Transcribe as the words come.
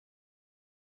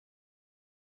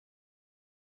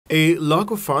A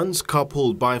lack of funds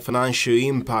coupled by financial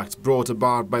impacts brought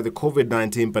about by the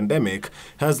COVID-19 pandemic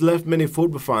has left many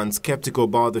football fans skeptical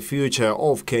about the future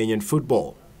of Kenyan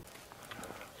football.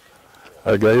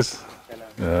 Hi guys.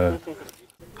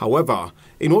 However,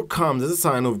 in what comes as a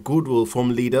sign of goodwill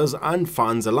from leaders and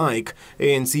fans alike,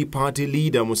 ANC party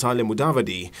leader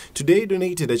Mudavadi today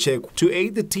donated a check to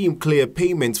aid the team clear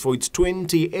payments for its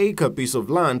 20-acre piece of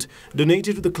land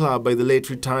donated to the club by the late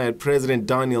retired President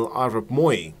Daniel Arap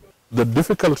Moi. The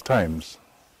difficult times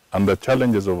and the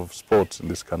challenges of sports in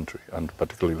this country, and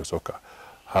particularly soccer,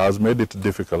 has made it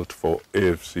difficult for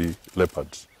AFC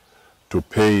Leopards to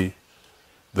pay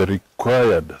the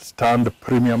required stand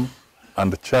premium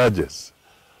and charges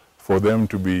for them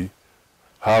to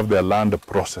have their land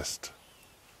processed.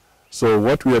 So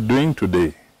what we are doing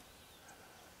today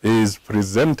is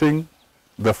presenting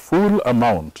the full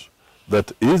amount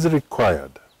that is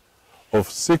required of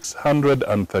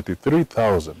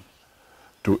 633,000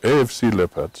 to AFC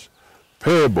Leopards,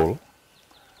 payable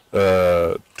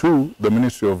to the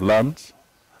Ministry of Lands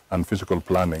and Physical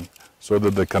Planning, so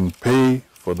that they can pay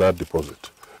for that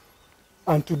deposit.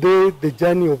 And today, the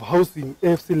journey of housing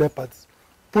AFC Leopards,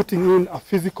 putting in a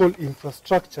physical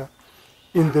infrastructure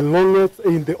in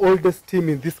the oldest team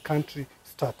in this country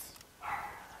starts.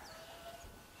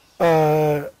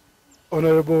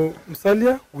 Honorable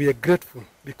Musalia, we are grateful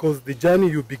because the journey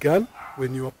you began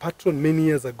when you were patron many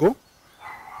years ago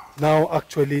now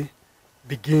actually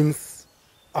begins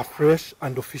afresh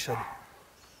and officially.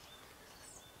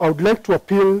 I would like to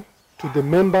appeal to the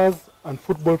members and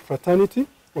football fraternity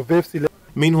of AFC Leopards.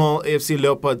 Meanwhile, AFC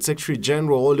Leopards Secretary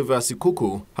General Oliver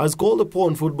Sikuku has called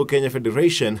upon Football Kenya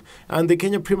Federation and the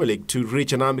Kenya Premier League to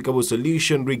reach an amicable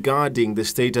solution regarding the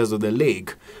status of the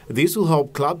league. This will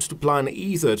help clubs to plan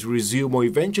either to resume or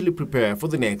eventually prepare for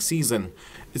the next season.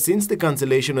 Since the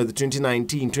cancellation of the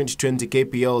 2019-2020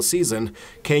 KPL season,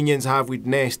 Kenyans have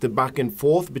witnessed the back and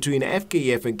forth between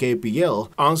FKF and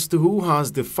KPL as to who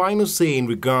has the final say in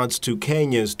regards to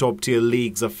Kenya's top-tier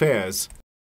league's affairs.